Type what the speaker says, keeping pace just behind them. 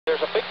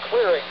There's a big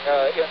clearing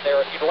in there.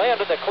 If you'd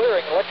land in the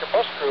clearing and let your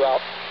bus crew out,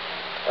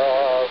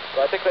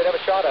 I think they'd have a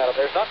shot at them.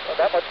 There's not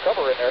that much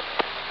cover in there.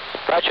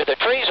 Roger, the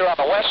trees are on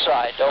the west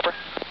side, over.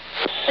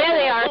 There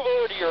they are. Move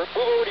over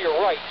to your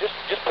right. Just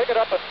pick it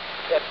up and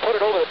put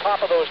it over the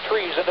top of those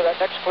trees into that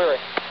next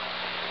clearing.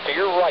 To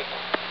your right.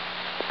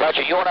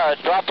 Roger, you want to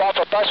drop off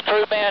a bus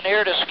crew man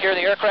here to secure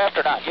the aircraft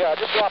or not? Yeah,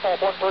 just drop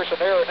off one person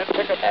there and then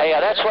pick up.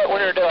 Yeah, that's what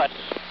we're doing.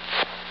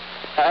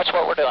 That's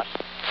what we're doing.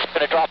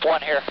 Going to drop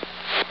one here.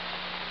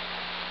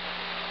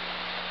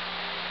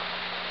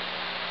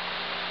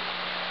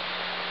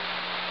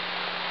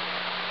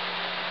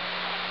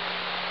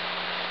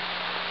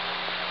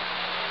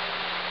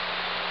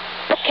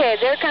 Okay,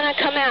 they're going to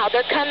come out.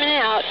 They're coming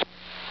out.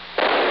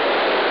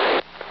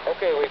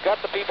 Okay, we've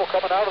got the people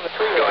coming out of the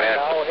tree right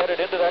now,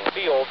 headed into that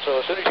field. So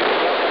as soon as you get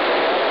out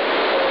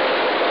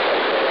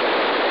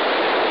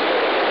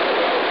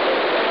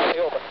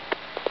the open.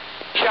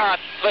 John,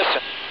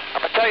 listen. I'm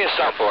going to tell you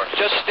something.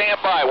 Just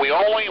stand by. We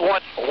only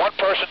want one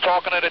person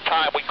talking at a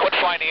time. We couldn't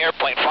find the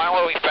airplane.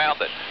 Finally, we found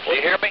it. Do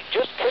you hear me?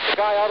 Just kick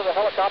the guy out of the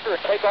helicopter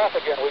and take off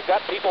again. We've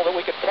got people that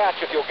we can catch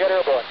if you'll get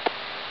airborne.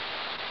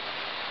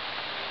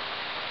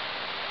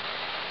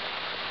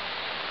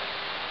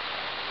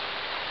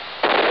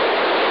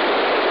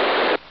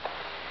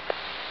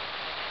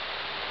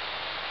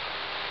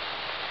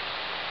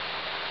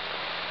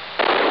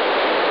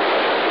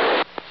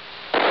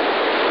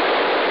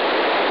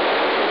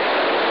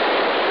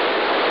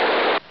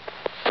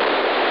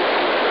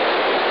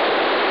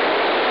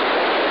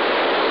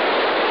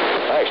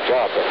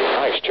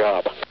 Nice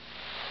job.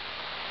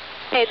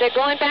 Hey, they're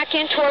going back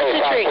in towards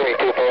the tree. Yeah,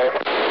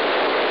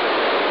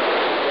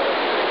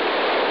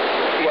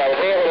 did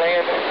they ever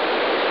land?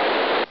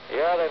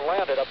 Yeah, they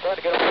landed. I'm trying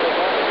to get them to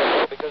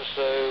land because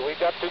we've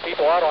got two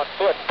people out on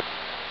foot.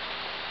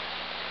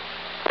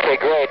 Okay,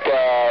 great.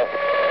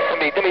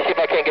 Let me see if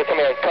I can get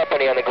somebody in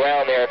company on the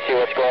ground there and see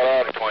what's going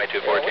on.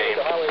 2214. Yeah,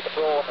 the highway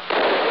patrol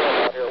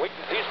out here.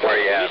 These guys are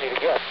easy to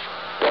get.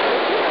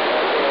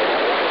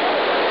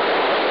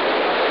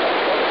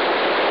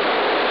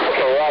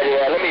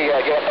 Yeah, let me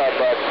get up on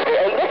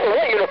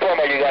what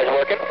uniform are you guys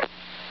working?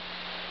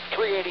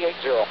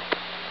 3880.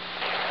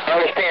 I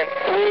understand.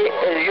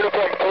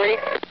 Uniform 3?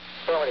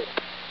 Affirmative.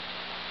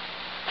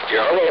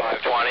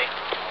 0520.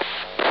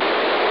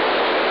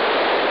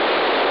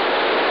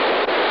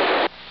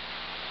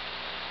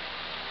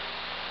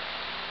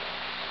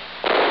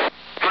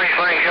 Three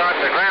slingshots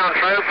to the ground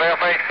troop,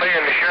 FHP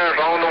and the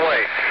sheriff on the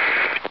way.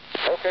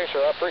 Okay,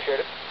 sir, I appreciate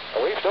it.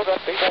 We've still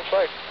got people in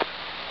sight.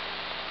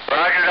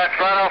 Roger, that's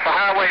right off of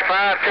Highway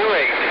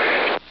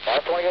 528.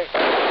 528.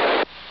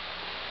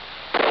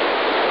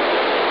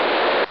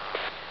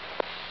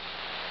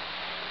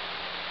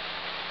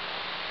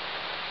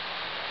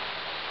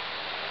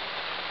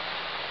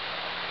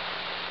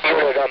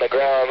 Lima's on the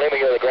ground. Lima,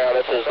 you're on the ground.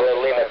 This is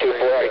Lima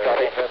 24. Are you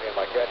copy? Yeah,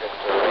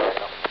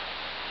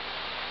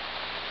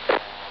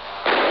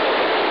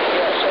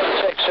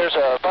 76. There's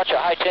a bunch of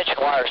high tension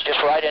wires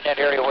just right in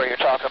that area where you're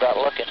talking about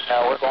looking.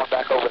 We're going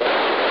back over there.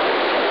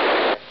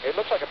 It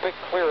looks like a big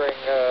clearing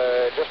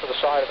just to the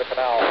side of the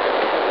canal.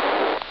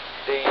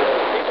 The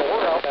people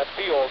were out in that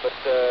field, but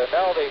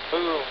now they've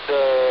moved,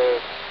 I'm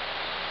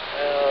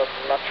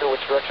not sure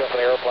which direction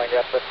from the airplane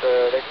yet, but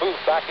they've moved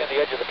back in the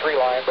edge of the tree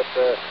line, but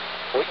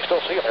we can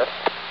still see them there.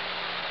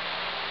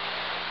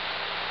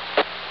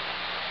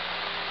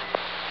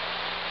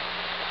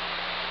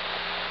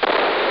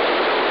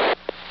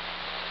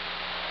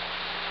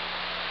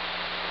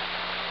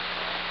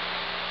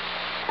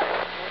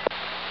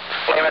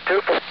 Lima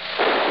 24.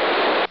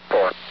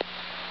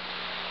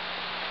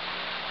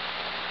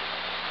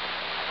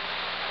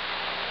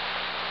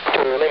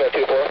 Lima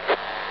 24.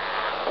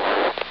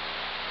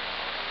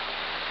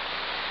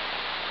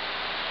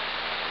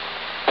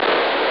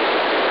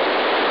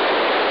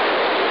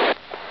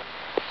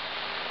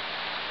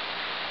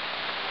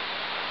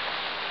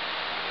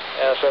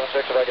 Yeah,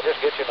 76, if I could just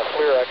get you in the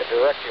FLIR, I can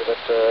direct you, but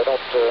I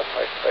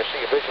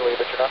see you visually,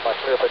 but you're not in my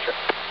FLIR picture.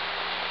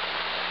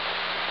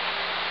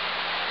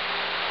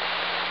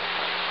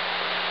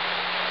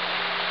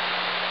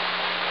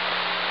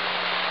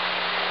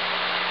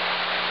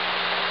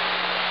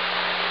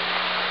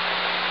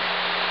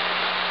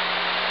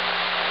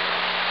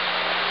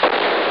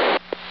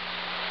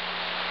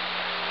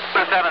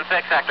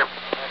 Sector.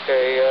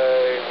 Okay,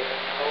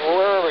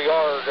 wherever you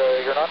are,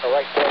 you're not in the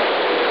right place.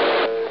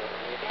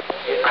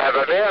 I have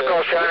a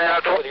vehicle shining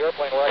out over the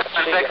airplane where I can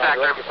see you and I'll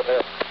direct you from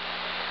there.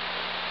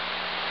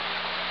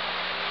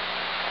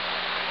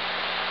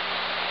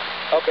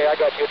 Okay, I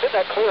got you. It's in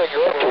that clearing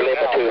you're over right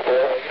now. You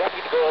don't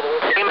need to go all the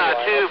way. Lima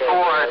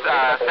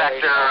 24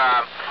 sector,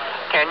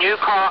 can you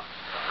call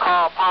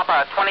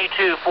Papa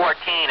 2214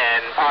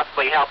 and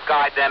possibly help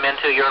guide them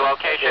into your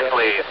location,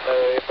 please?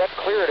 If that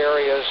cleared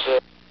area is...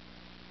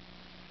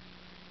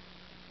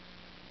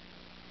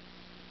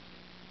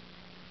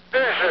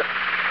 Business.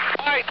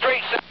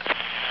 537.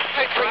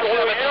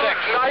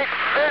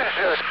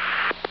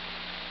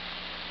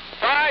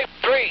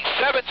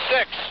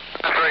 5376.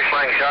 3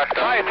 slingshot.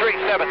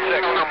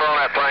 5376. number on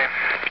that plane?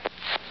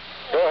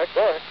 Go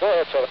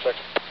ahead, 76.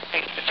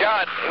 Hey,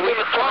 John, we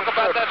will talk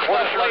about that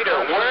stuff later.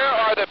 Where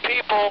are the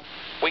people?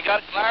 We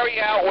got Larry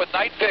out with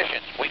night vision.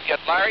 Where are the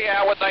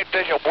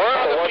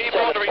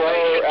people in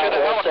relation to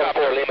the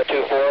helicopter? Lima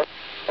 24.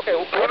 Okay,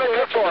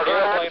 Lima 24, the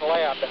airplane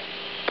land.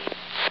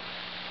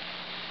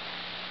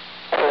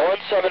 For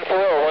 174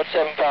 or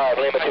 175,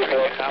 Lima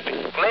 24. Copy.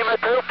 Lima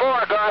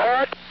 24, go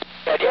ahead.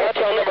 Do you have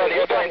tail number of the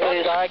airplane,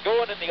 please? Guy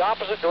going in the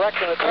opposite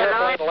direction that the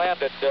airplane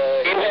landed.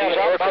 You have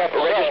aircraft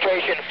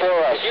registration for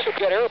us. If you could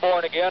get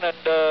airborne again and...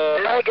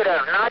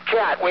 Negative, not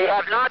yet. We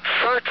have not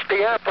searched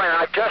the airplane.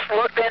 I just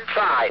looked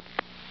inside.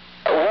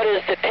 What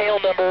is the tail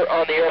number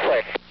on the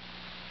airplane?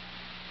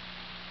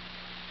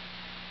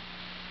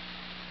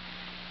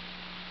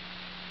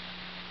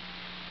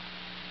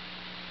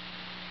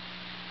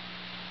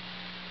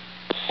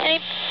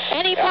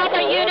 Any Papa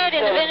unit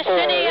in the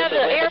vicinity of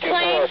the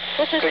airplane?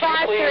 This is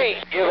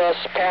 5-3. Give us,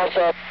 pass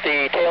up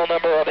the tail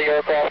number of the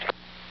aircraft.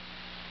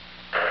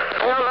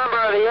 Tail number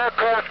of the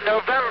aircraft,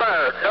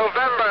 November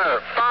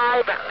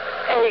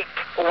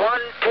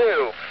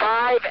 5812.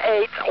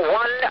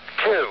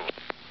 5812.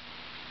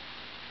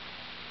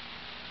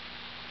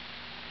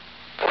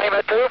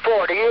 Lima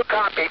 24, do you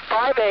copy?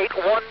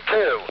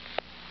 5812.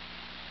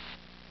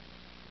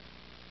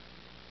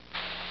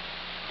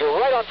 You're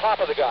right on top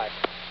of the guy.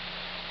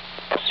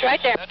 It's right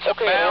there. That's a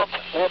bound.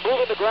 We're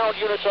moving the ground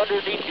units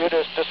underneath you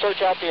to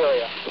search out the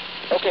area.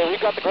 Okay, we've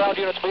got the ground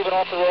units moving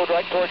off the road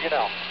right towards you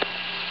now.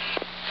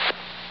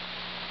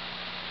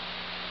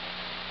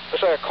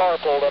 Looks like a car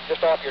pulled up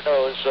just off your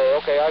nose.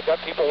 Okay, I've got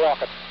people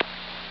walking.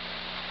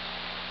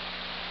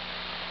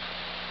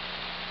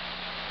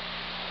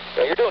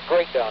 Yeah, you're doing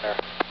great down there.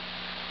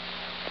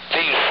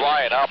 He's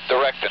flying, I'm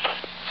directing.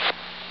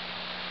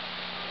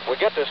 We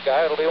get this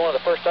guy, it'll be one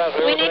of the first times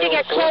We need to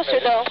get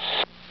closer, though.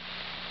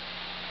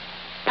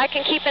 I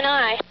can keep an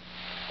eye.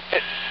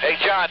 Hey,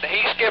 John,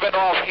 he's giving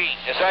off heat.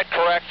 Is that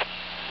correct?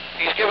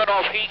 He's giving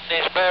off heat,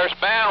 and there's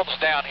mounds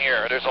down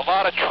here. There's a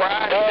lot of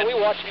trash. No, we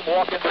watched him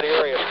walk into the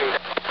area, Steve.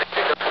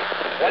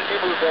 Once he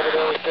moved over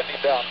there, we pinned him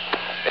down.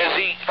 Is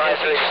he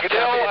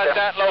still at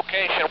that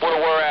location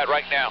where we're at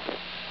right now?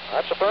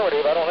 That's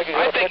affirmative. I don't think he's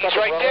going to pick up he's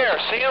right the there.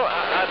 See him?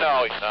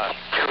 No, he's not.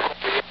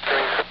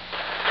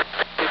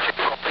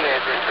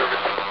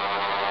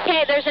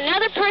 Okay, there's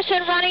another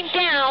person running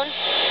down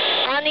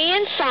on the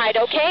inside,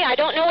 okay? I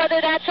don't know whether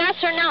that's us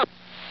or not.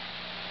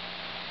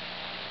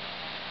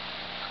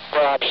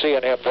 Well, I'm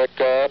seeing him, Vic.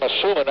 I'm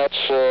assuming that's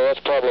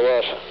probably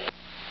us.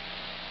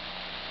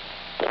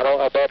 I don't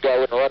know, a bad guy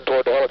wouldn't run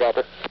toward the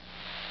helicopter.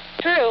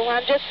 True,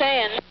 I'm just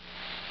saying.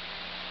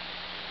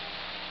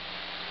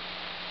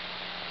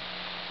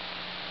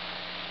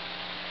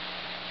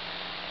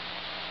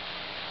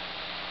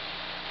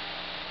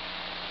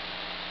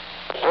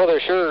 Well,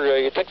 they're sure,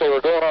 you'd think they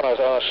were going on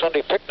a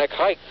Sunday picnic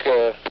hike.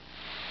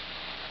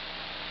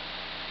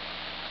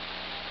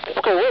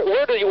 Okay,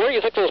 where do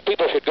you think those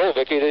people should go,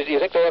 Vicki? Do you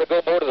think they ought to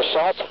go more to the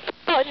south?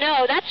 Oh,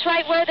 no, that's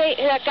right where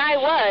that guy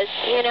was,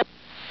 you know.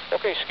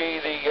 Okay, Ski,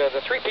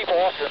 the three people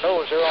off your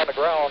nose there on the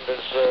ground is,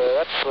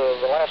 that's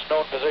the last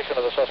known position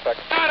of the suspect.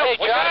 Hey,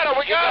 we got him.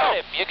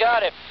 You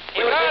got him.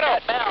 We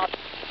got him.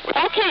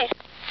 Okay.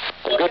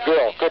 Good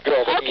girl, Vicki.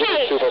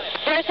 Okay, Super.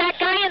 there's that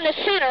guy in the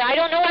center. I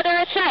don't know whether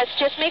it's us.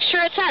 Just make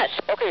sure it's us.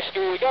 Okay,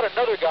 Ski, we got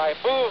another guy.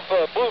 Move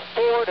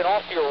forward and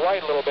off to your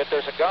right a little bit.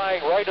 There's a guy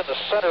right in the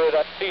center of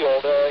that field.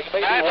 He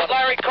may be That's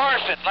Larry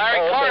Carson.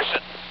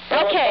 Carson.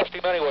 Okay. Bust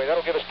him anyway.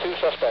 That'll give us two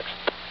suspects.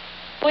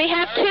 We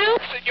have two?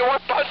 You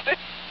want busted?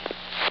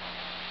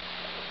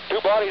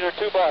 Two bodies or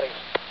two bodies?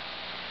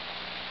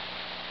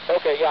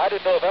 Okay, yeah, I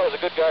didn't know if that was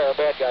a good guy or a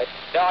bad guy.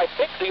 Now, I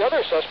think the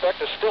other suspect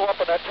is still up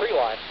in that tree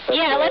line. But,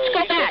 Yeah, let's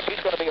go back. He's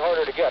going to be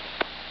harder to get.